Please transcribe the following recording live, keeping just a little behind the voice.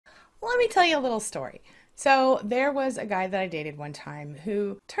Let me tell you a little story. So there was a guy that I dated one time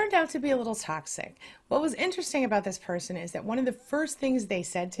who turned out to be a little toxic. What was interesting about this person is that one of the first things they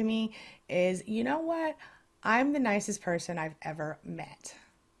said to me is, you know what? I'm the nicest person I've ever met.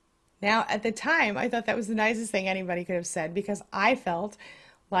 Now, at the time, I thought that was the nicest thing anybody could have said because I felt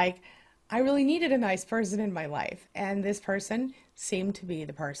like I really needed a nice person in my life, and this person seemed to be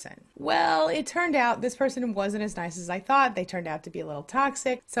the person. Well, it turned out this person wasn't as nice as I thought. They turned out to be a little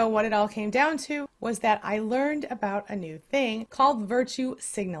toxic. So what it all came down to was that I learned about a new thing called virtue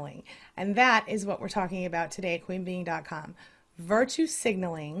signaling. And that is what we're talking about today at queenbeing.com. Virtue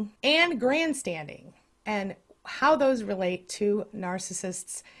signaling and grandstanding, and how those relate to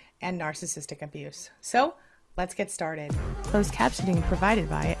narcissists and narcissistic abuse. So let's get started. Closed captioning provided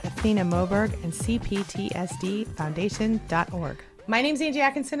by Athena Moberg and CPTSDFoundation.org. My name's Angie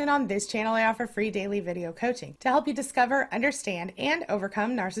Atkinson, and on this channel I offer free daily video coaching to help you discover, understand, and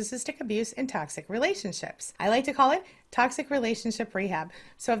overcome narcissistic abuse in toxic relationships. I like to call it toxic relationship rehab.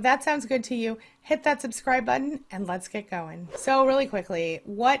 So if that sounds good to you, hit that subscribe button and let's get going. So really quickly,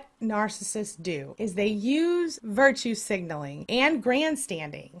 what narcissists do is they use virtue signaling and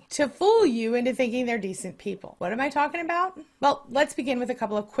grandstanding to fool you into thinking they're decent people. What am I talking about? Well, let's begin with a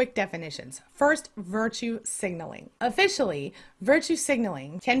couple of quick definitions. First, virtue signaling. Officially, virtue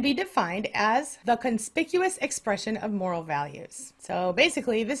signaling can be defined as the conspicuous expression of moral values. So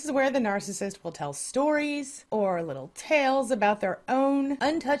basically, this is where the narcissist will tell stories or little tales about their own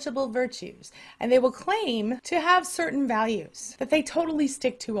untouchable virtues, and they will claim to have certain values that they totally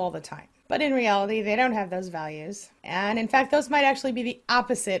stick to all the time. But in reality, they don't have those values. And in fact, those might actually be the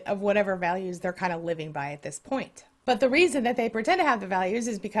opposite of whatever values they're kind of living by at this point. But the reason that they pretend to have the values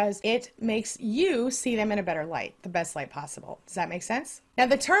is because it makes you see them in a better light, the best light possible. Does that make sense? Now,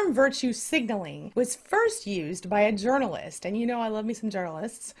 the term virtue signaling was first used by a journalist, and you know I love me some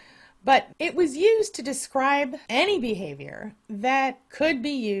journalists, but it was used to describe any behavior that could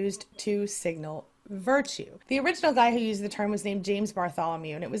be used to signal virtue. The original guy who used the term was named James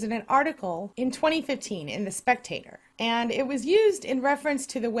Bartholomew, and it was in an article in 2015 in The Spectator. And it was used in reference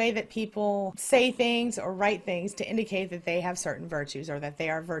to the way that people say things or write things to indicate that they have certain virtues or that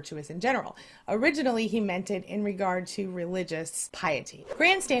they are virtuous in general. Originally, he meant it in regard to religious piety.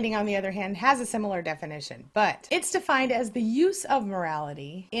 Grandstanding, on the other hand, has a similar definition, but it's defined as the use of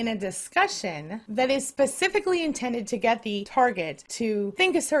morality in a discussion that is specifically intended to get the target to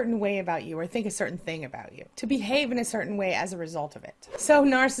think a certain way about you or think a certain thing about you, to behave in a certain way as a result of it. So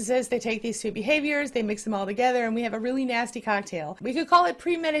narcissists, they take these two behaviors, they mix them all together, and we have a really nasty cocktail. We could call it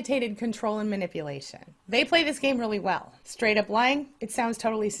premeditated control and manipulation. They play this game really well. Straight up lying, it sounds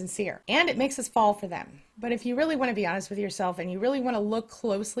totally sincere, and it makes us fall for them. But if you really want to be honest with yourself and you really want to look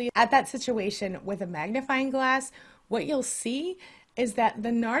closely at that situation with a magnifying glass, what you'll see is that the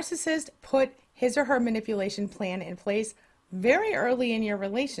narcissist put his or her manipulation plan in place very early in your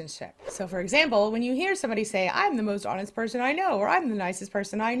relationship. So for example, when you hear somebody say, I'm the most honest person I know, or I'm the nicest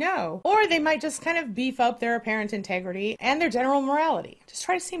person I know, or they might just kind of beef up their apparent integrity and their general morality. Just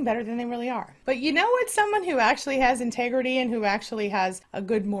try to seem better than they really are. But you know what? Someone who actually has integrity and who actually has a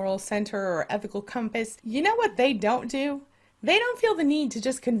good moral center or ethical compass, you know what they don't do? They don't feel the need to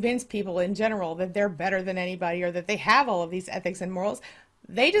just convince people in general that they're better than anybody or that they have all of these ethics and morals.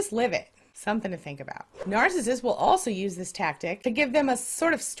 They just live it. Something to think about. Narcissists will also use this tactic to give them a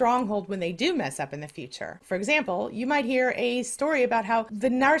sort of stronghold when they do mess up in the future. For example, you might hear a story about how the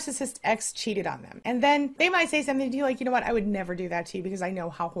narcissist ex cheated on them. And then they might say something to you like, you know what, I would never do that to you because I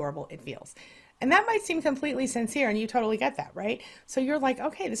know how horrible it feels. And that might seem completely sincere, and you totally get that, right? So you're like,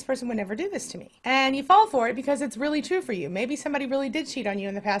 okay, this person would never do this to me. And you fall for it because it's really true for you. Maybe somebody really did cheat on you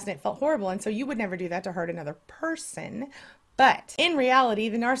in the past and it felt horrible, and so you would never do that to hurt another person. But in reality,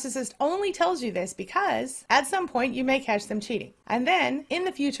 the narcissist only tells you this because at some point you may catch them cheating. And then in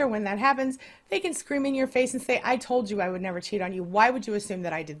the future, when that happens, they can scream in your face and say, I told you I would never cheat on you. Why would you assume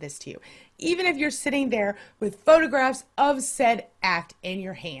that I did this to you? Even if you're sitting there with photographs of said act in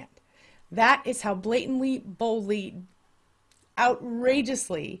your hand. That is how blatantly, boldly,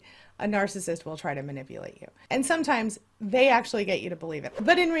 outrageously a narcissist will try to manipulate you. And sometimes they actually get you to believe it.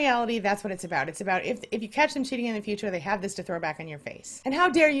 But in reality, that's what it's about. It's about if you catch them cheating in the future, they have this to throw back in your face. And how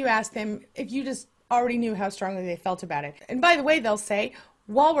dare you ask them if you just already knew how strongly they felt about it. And by the way, they'll say,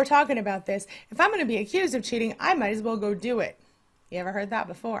 while we're talking about this, if I'm going to be accused of cheating, I might as well go do it. You ever heard that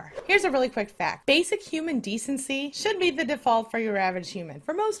before? Here's a really quick fact. Basic human decency should be the default for your average human,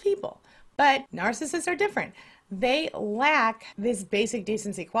 for most people. But narcissists are different. They lack this basic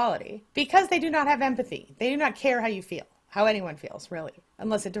decency quality because they do not have empathy. They do not care how you feel. how anyone feels, really,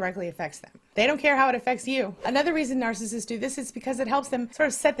 unless it directly affects them. They don't care how it affects you. Another reason narcissists do this is because it helps them sort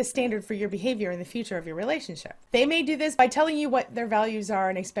of set the standard for your behavior in the future of your relationship. They may do this by telling you what their values are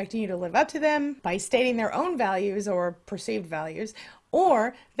and expecting you to live up to them, by stating their own values or perceived values,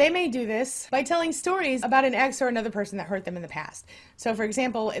 or they may do this by telling stories about an ex or another person that hurt them in the past. So for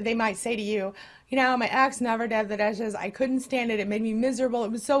example, they might say to you, you know, my ex never did the dishes. I couldn't stand it. It made me miserable.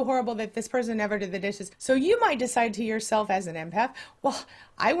 It was so horrible that this person never did the dishes. So you might decide to yourself as an empath, well,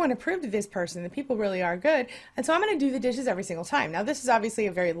 I want to prove to this person that people really are good, and so I'm going to do the dishes every single time. Now, this is obviously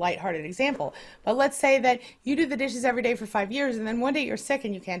a very lighthearted example, but let's say that you do the dishes every day for 5 years, and then one day you're sick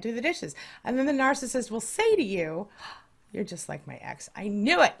and you can't do the dishes. And then the narcissist will say to you, you're just like my ex. I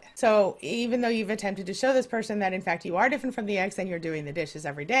knew it. So even though you've attempted to show this person that in fact you are different from the ex and you're doing the dishes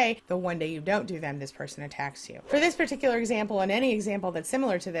every day, the one day you don't do them, this person attacks you. For this particular example and any example that's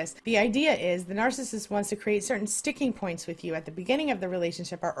similar to this, the idea is the narcissist wants to create certain sticking points with you at the beginning of the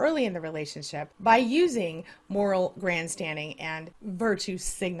relationship or early in the relationship by using moral grandstanding and virtue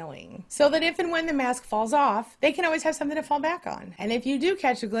signaling. So that if and when the mask falls off, they can always have something to fall back on. And if you do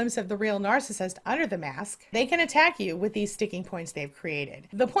catch a glimpse of the real narcissist under the mask, they can attack you with these sticking points they've created.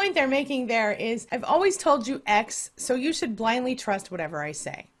 The point they're making there is, I've always told you X, so you should blindly trust whatever I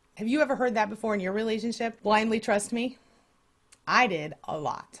say. Have you ever heard that before in your relationship? Blindly trust me? I did a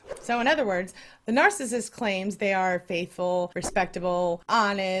lot. So in other words, the narcissist claims they are faithful, respectable,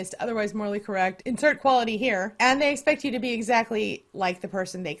 honest, otherwise morally correct, insert quality here, and they expect you to be exactly like the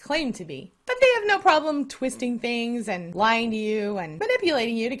person they claim to be. But they have no problem twisting things and lying to you and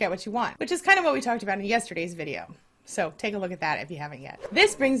manipulating you to get what you want, which is kind of what we talked about in yesterday's video. So take a look at that if you haven't yet.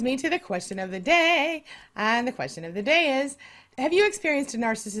 This brings me to the question of the day. And the question of the day is, have you experienced a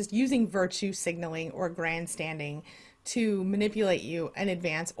narcissist using virtue signaling or grandstanding to manipulate you in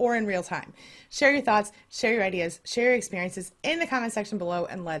advance or in real time? Share your thoughts, share your ideas, share your experiences in the comment section below,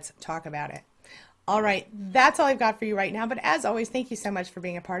 and let's talk about it. All right, that's all I've got for you right now. But as always, thank you so much for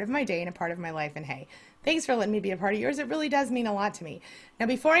being a part of my day and a part of my life. And hey, thanks for letting me be a part of yours. It really does mean a lot to me. Now,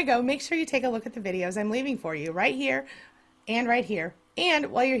 before I go, make sure you take a look at the videos I'm leaving for you right here and right here. And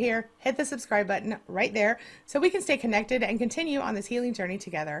while you're here, hit the subscribe button right there so we can stay connected and continue on this healing journey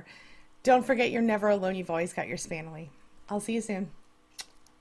together. Don't forget you're never alone. You've always got your family. I'll see you soon.